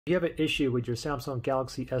If you have an issue with your Samsung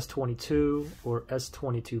Galaxy S22 or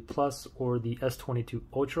S22 Plus or the S22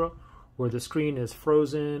 Ultra, where the screen is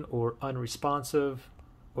frozen or unresponsive,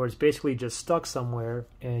 or it's basically just stuck somewhere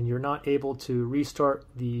and you're not able to restart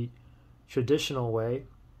the traditional way,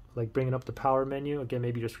 like bringing up the power menu, again,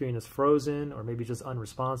 maybe your screen is frozen or maybe just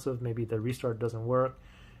unresponsive, maybe the restart doesn't work.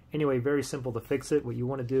 Anyway, very simple to fix it. What you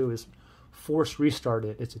want to do is force restart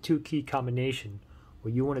it. It's a two-key combination.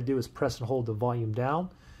 What you want to do is press and hold the volume down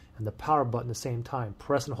and the power button at the same time.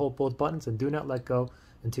 Press and hold both buttons and do not let go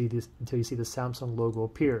until you see the Samsung logo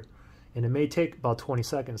appear. And it may take about 20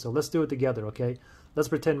 seconds, so let's do it together, okay? Let's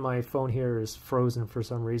pretend my phone here is frozen for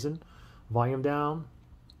some reason. Volume down,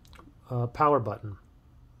 power button.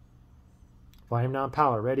 Volume down,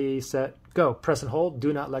 power. Ready, set, go. Press and hold.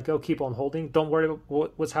 Do not let go. Keep on holding. Don't worry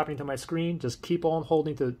about what's happening to my screen. Just keep on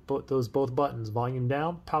holding to those both buttons. Volume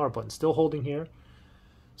down, power button. Still holding here.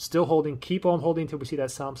 Still holding. Keep on holding until we see that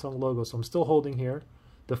Samsung logo. So I'm still holding here.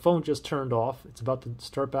 The phone just turned off. It's about to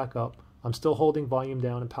start back up. I'm still holding volume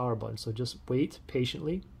down and power button. So just wait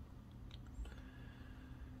patiently.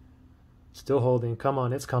 Still holding. Come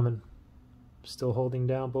on, it's coming. Still holding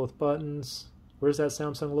down both buttons. Where's that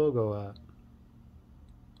Samsung logo at?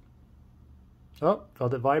 Oh,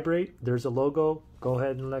 felt it vibrate. There's a logo. Go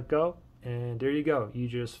ahead and let go. And there you go. You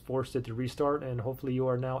just forced it to restart, and hopefully you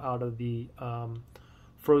are now out of the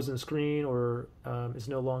frozen screen, or is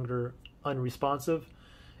no longer unresponsive.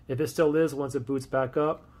 If it still is, once it boots back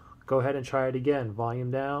up, go ahead and try it again. Volume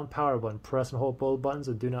down, power button. Press and hold both buttons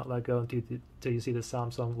and do not let go until you see the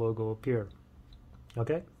Samsung logo appear.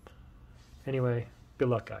 Okay? Anyway, good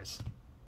luck, guys.